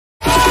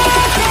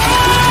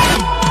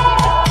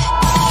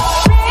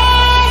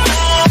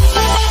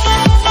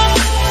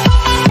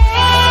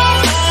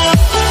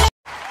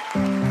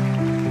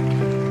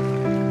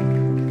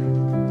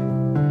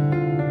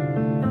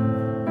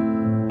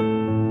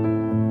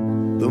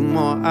The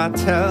more I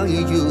tell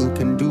you you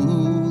can do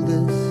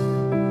this,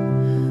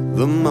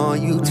 the more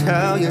you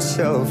tell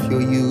yourself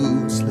you're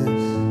useless.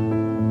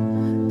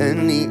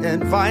 Any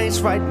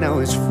advice right now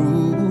is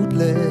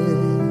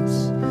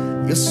fruitless.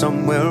 You're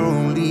somewhere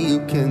only you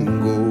can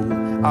go.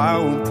 I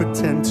won't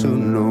pretend to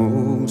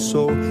know.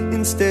 So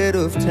instead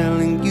of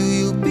telling you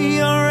you'll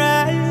be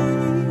alright,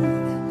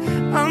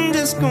 I'm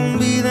just gonna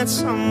be that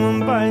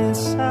someone by your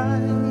side.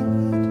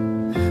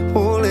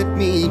 Oh, let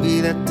me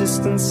be that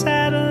distant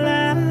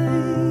satellite,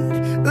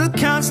 the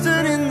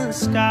constant in the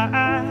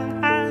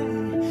sky.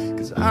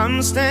 'Cause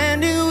I'm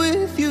standing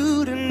with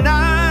you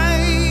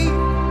tonight.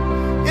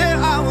 Yeah,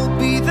 I will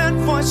be that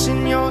voice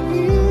in your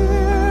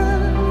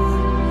ear,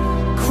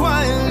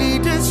 quietly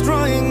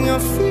destroying your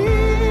fear.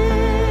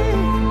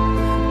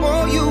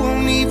 Oh, you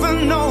won't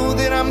even know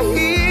that I'm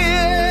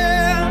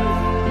here,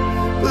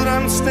 but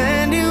I'm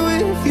standing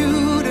with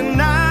you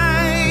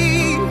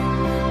tonight.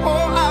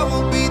 Oh, I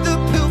will be the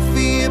pill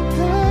for your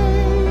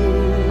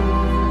pain,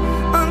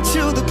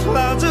 until the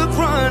clouds have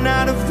run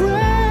out of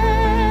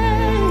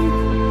rain.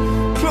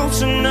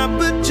 Close enough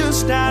but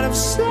just out of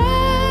sight.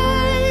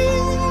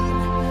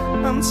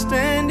 I'm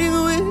standing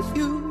with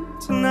you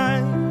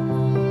tonight.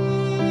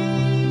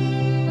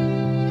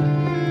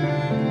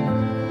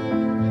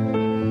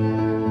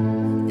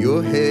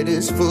 Your head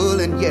is full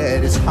and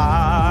yet it's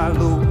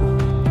hollow.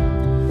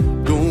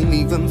 Don't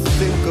even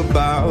think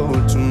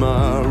about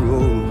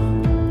tomorrow.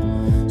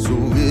 So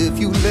if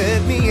you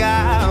let me,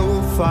 I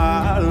will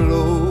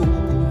follow.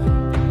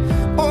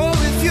 Or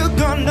if you're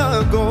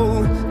gonna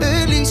go,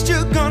 at least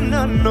you're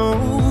gonna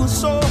know.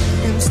 So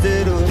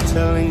instead of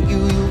telling you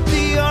you'll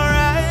be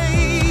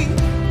alright,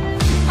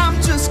 I'm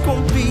just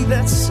gonna be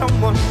that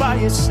someone by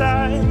your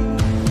side.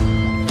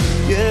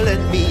 Yeah,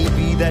 let me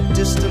be that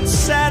distant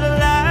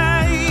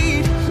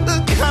satellite, the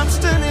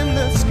constant in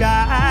the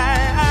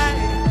sky.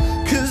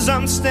 'Cause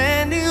I'm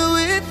standing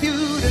with you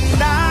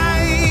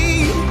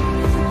tonight.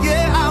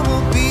 Yeah, I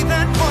will be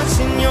that voice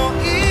in your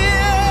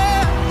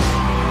ear,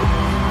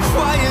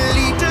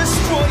 quietly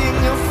destroying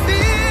your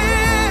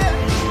fear.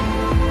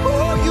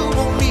 Oh, you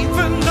won't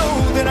even know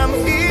that I'm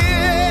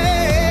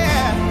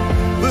here,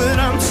 but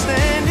I'm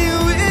standing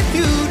with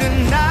you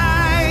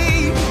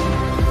tonight.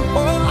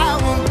 Oh, I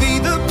will be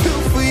the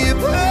pill for your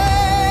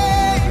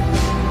pain,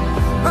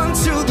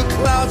 until the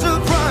clouds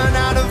have run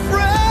out of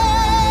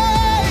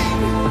rain.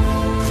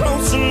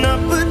 Close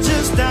enough but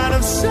just out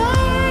of sight.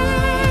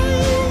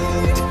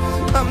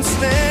 I'm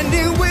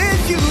standing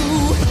with you.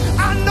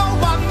 I know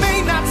I may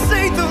not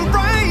say the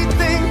right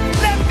thing.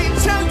 Let me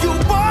tell you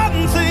one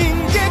thing.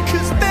 Yeah,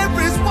 'cause there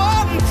is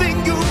one thing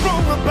you're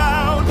wrong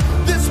about.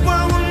 This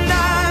world will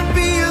not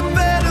be a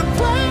better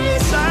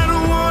place. I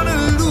don't wanna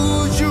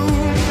lose you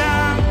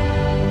now.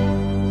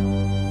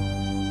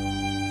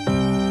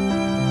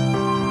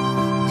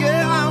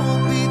 Yeah, I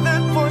will be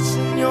that voice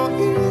in your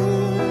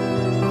ear,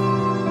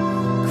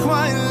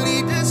 quietly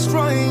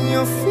destroying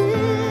your fear.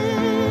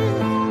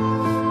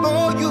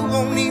 Oh, you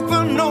won't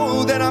even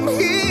know that I'm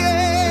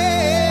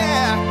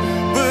here,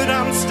 but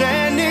I'm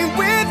standing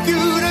with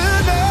you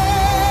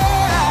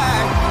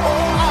tonight.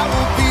 Oh, I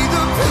will be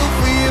the pill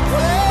for your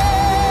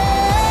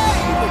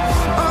pain,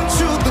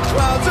 until the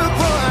clouds have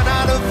run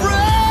out of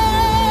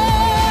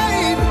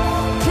rain.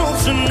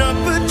 Close enough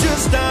but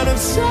just out of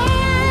sight.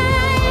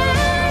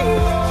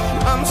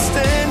 I'm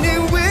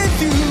standing with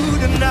you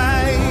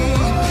tonight.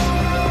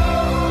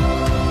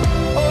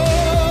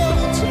 Oh,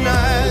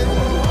 tonight.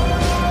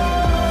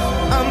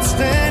 I'm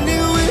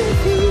standing with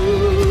you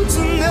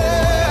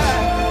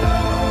tonight.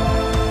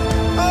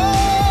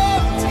 Oh,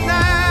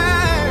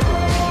 tonight.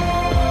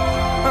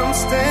 I'm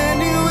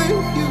standing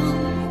with you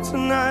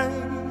tonight.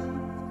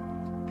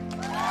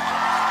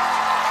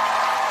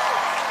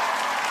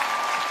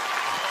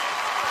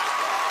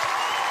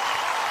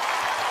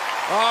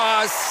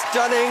 Ah,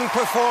 stunning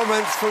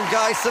performance from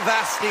Guy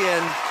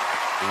Sebastian.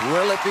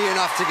 Will it be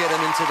enough to get him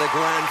into the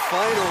grand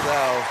final,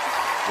 though?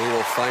 We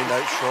will find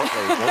out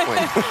shortly, won't we?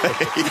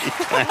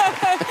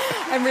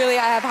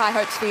 I have high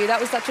hopes for you. That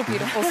was such a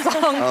beautiful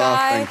song,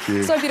 Guy. Thank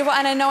you. So beautiful,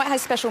 and I know it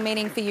has special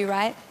meaning for you,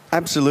 right?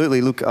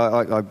 Absolutely. Look,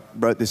 I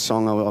wrote this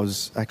song. I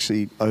was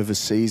actually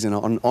overseas and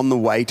on the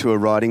way to a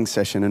writing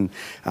session, and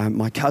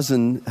my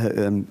cousin,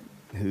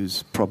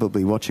 who's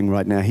probably watching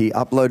right now, he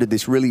uploaded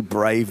this really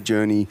brave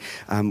journey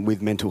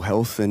with mental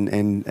health,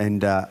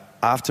 and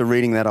after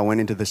reading that, I went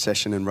into the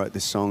session and wrote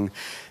this song,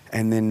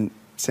 and then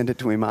sent it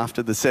to him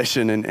after the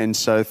session, and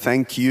so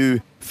thank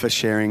you for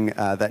sharing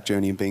that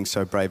journey and being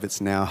so brave. It's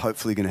now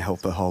hopefully going to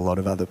help a whole lot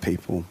of other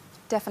people.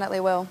 Definitely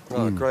will.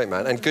 Oh, great,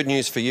 man. And good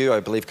news for you, I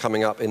believe,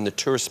 coming up in the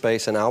tour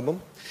space and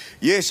album.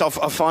 Yes,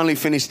 I've finally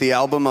finished the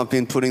album. I've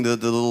been putting the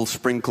little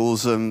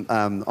sprinkles on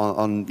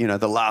you know,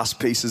 the last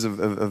pieces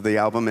of the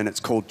album, and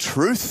it's called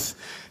Truth.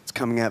 It's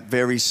coming out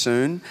very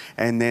soon,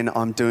 and then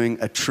I'm doing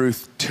a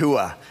Truth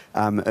tour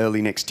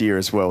early next year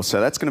as well. So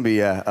that's going to be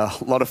a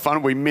lot of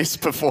fun. We miss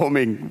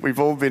performing. We've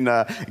all been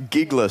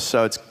gigless,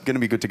 so it's going to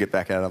be good to get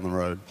back out on the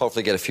road.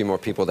 Hopefully get a few more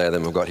people there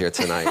than we've got here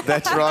tonight.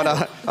 That's right.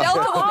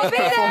 Delta will be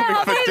there.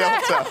 I'll be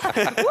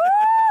there. Woo!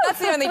 That's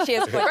the only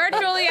cheers point.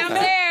 Virtually, I'm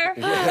there.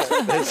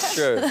 That's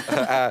true.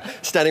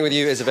 Standing With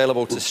You is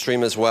available to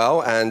stream as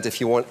well. And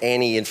if you want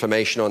any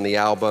information on the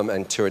album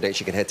and tour dates,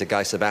 you can head to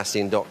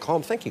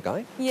guysebastian.com. Thank you,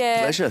 Guy. Yeah.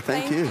 Pleasure,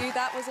 thank you.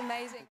 That was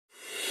amazing.